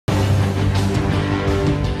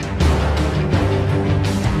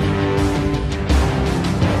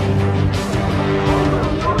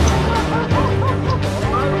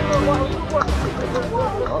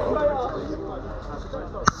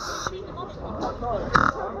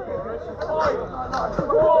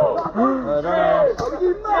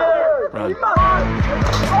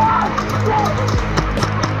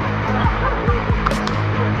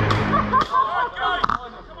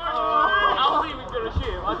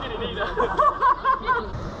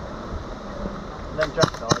Then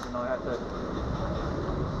Jack died and I had to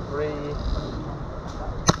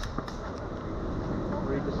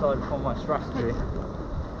re-decide upon my strategy.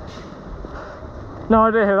 No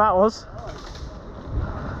idea who that was.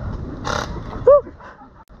 Woo!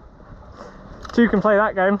 Two can play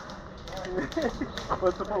that game.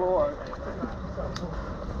 Where's the ball away?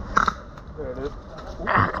 There it is.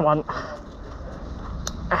 Ah, come on.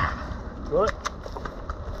 Got it?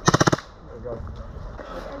 There we go.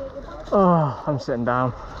 Oh, I'm sitting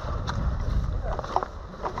down.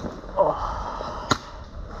 Oh.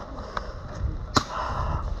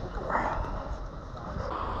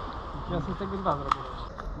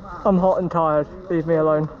 I'm hot and tired. Leave me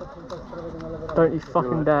alone. Don't you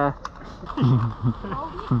fucking dare.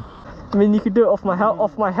 I mean, you could do it off my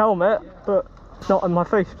helmet, but not on my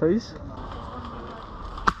face, please.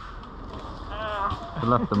 I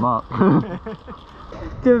left the mark.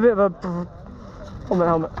 Give a bit of a brr on the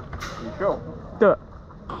helmet. You sure? Do it.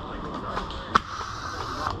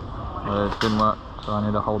 Well, it didn't work, so I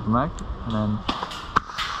need to hold the mag, and then...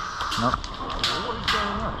 Nope. What is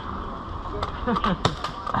going on?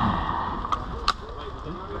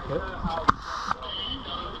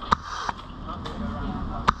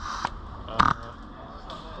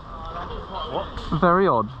 What? Very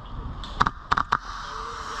odd.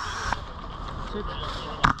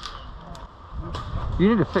 You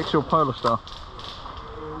need to fix your polar star.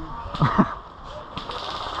 I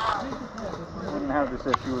didn't have this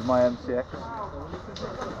issue with my MCX.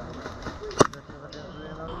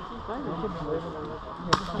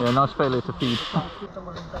 Yeah, nice failure to feed.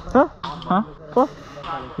 Huh? Huh? What?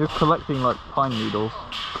 You're collecting like pine needles.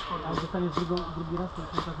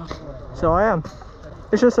 So I am.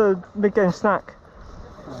 It's just a mid-game snack.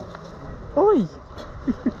 Oi!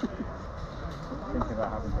 Thinking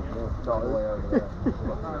about having to walk all the way over there.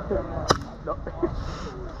 No.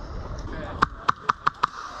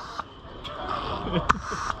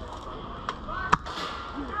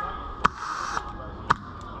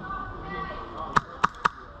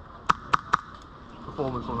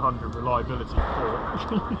 Performance 100, reliability 4.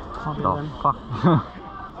 What the fuck?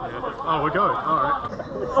 Oh, we're going. Alright.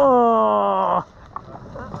 Oh!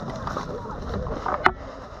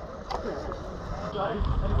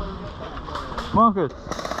 Marcus!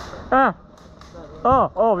 Ah!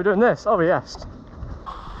 Oh, we're doing this. Oh, yes.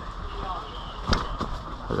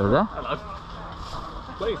 Hello there. Hello.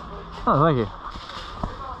 Please. Oh, thank you.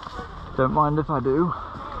 Don't mind if I do.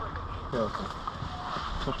 Go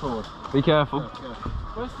forward. Be careful.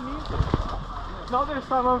 Where's the music? Not this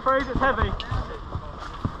time, I'm afraid. It's heavy.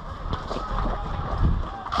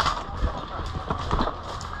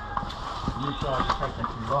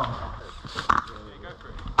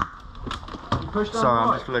 Sorry,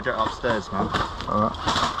 I'm just legit upstairs, man. Alright.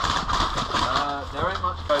 There ain't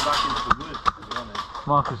much to go back into the woods, to be honest.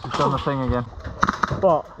 Marcus has done the thing again.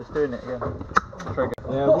 What? Just doing it again. Trigger.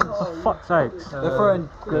 Yeah, for fuck's sakes. They're throwing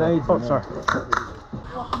grenades. Oh, sorry.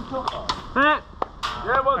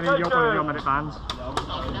 Yeah, well, I need your one of your minute bands.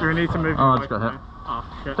 Do we need to move? Oh, I just got hit. Oh,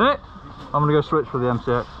 shit. Hit! I'm gonna go switch for the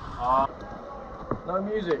MCX. No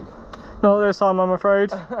music. Not this time, I'm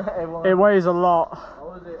afraid. It weighs a lot. How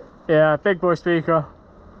was it? Yeah, big boy speaker.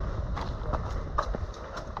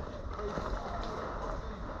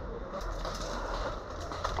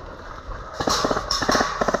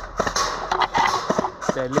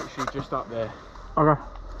 They're literally just up there. Okay.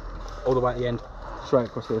 All the way at the end. Straight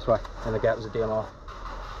across this way. And the gap was a DMR.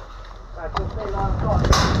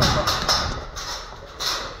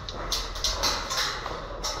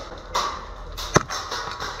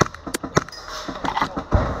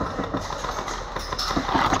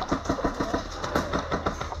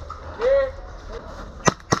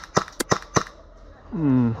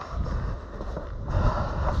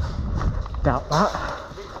 Doubt that.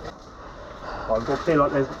 I can see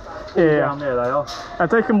like there's Yeah. down there they are. I've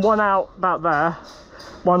taken one out about there.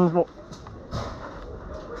 One's what?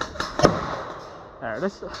 There it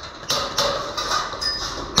is.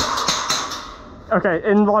 Okay,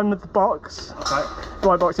 in line with the box. Okay. The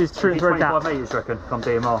white box is shooting through a gap. 25 metres, reckon, from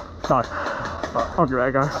DMR. No. I'll give it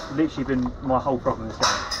a go. That's literally been my whole problem this game.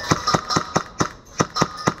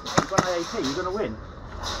 You've got an AAP, you're going to win.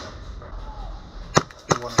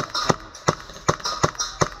 Still one.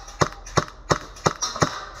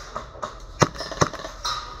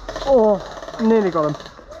 Oh, nearly got him.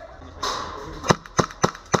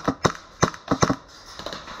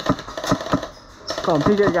 Go on,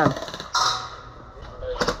 peek it again.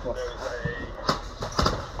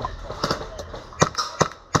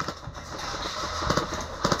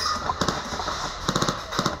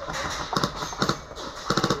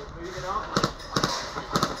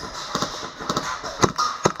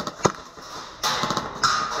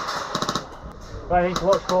 What I need to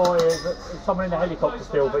watch for is someone in the helicopter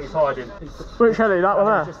still, but he's hiding. Which heli? That one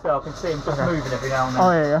there? Just there, I can see him just moving every now and then.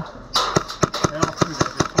 Oh yeah, yeah. They are through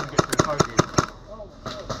there, just trying to get through the podium.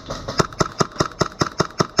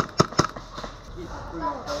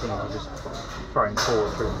 I'm just throwing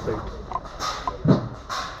forward through the suit.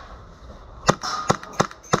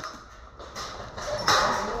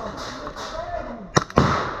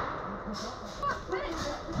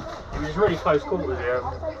 It was really close quarters here.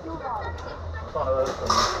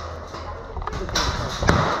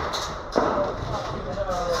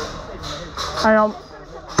 Hang on.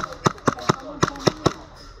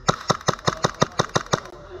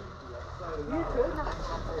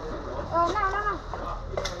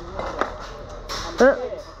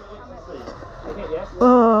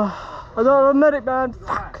 I don't have a medic band.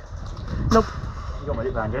 Fuck. Nope. You got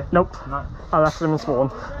medic band, yeah? Nope. No. I left them in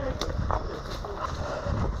spawn.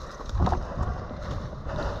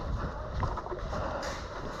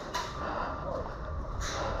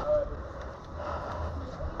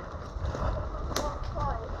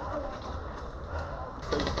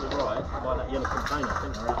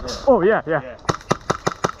 Oh yeah, yeah.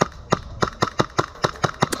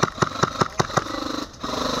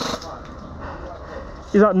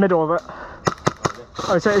 He's like middle of it.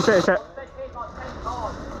 Oh, it's it.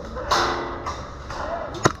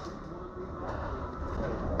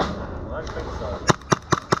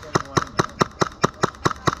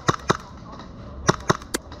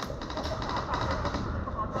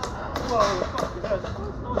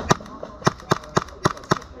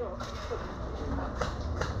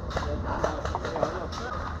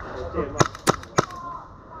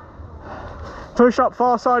 Push up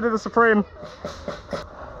far side of the Supreme.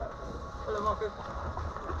 Hello, Marcus.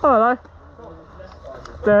 Oh, hello.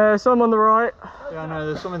 There's some on the right. Yeah, I know,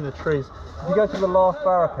 there's some in the trees. If you go to the last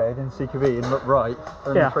barricade in CQB and look right,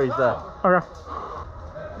 and Yeah. the trees there. Okay.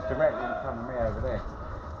 Directly in front of me over there.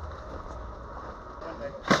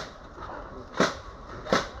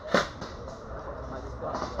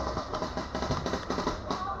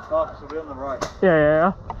 Marcus will be on the right.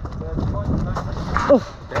 Yeah. Oh.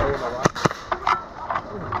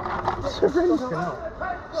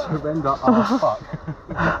 Surrender. Oh, fuck.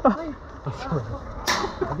 Sorry.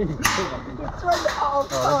 I didn't even think I did that. Oh,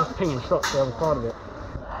 they're just pinging shots the other side of it.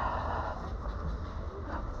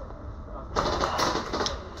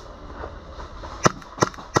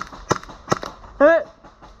 Hey!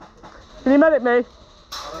 Can you medic me? I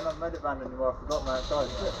don't have medic band anymore, I forgot my outside.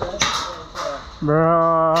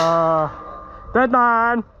 Bruh. Dead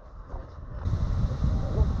man!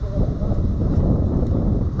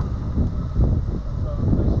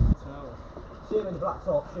 See him in the black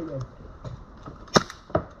top, shoot him.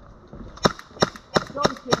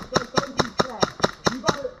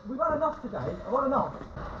 We've had enough today. I've had enough.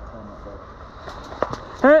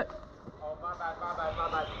 Hey! Oh, my bad.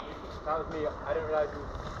 That was me. I didn't realise you.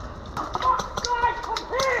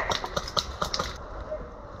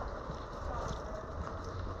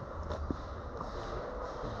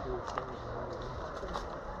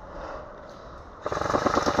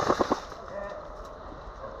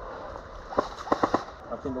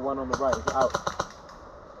 I think the one on the right is out.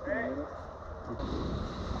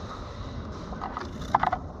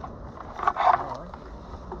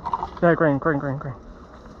 Yeah, green.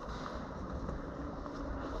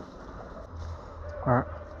 Alright.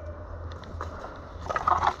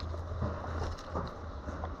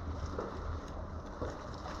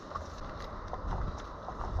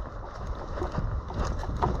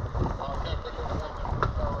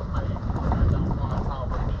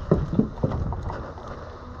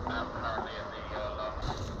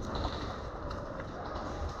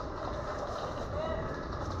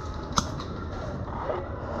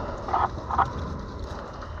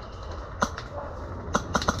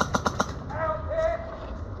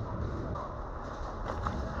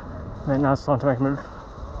 I think now it's time to make a move.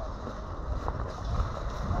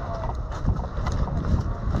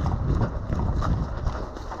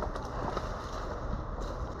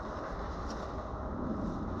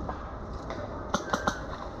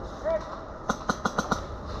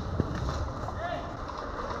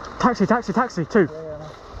 Taxi, two.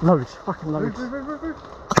 Loads, fucking loads.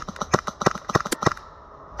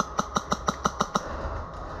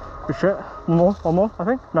 Good shit. One more, I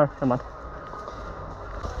think? No, never mind.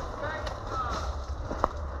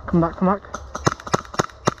 Come back.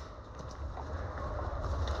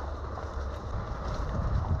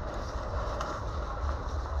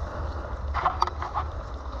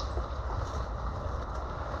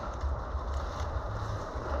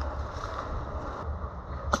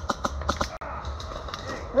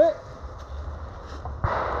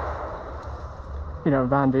 You know,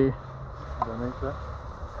 van, do you? Don't think so.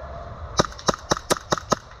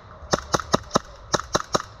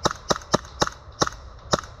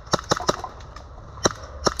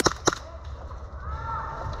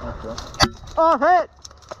 Oh, hit!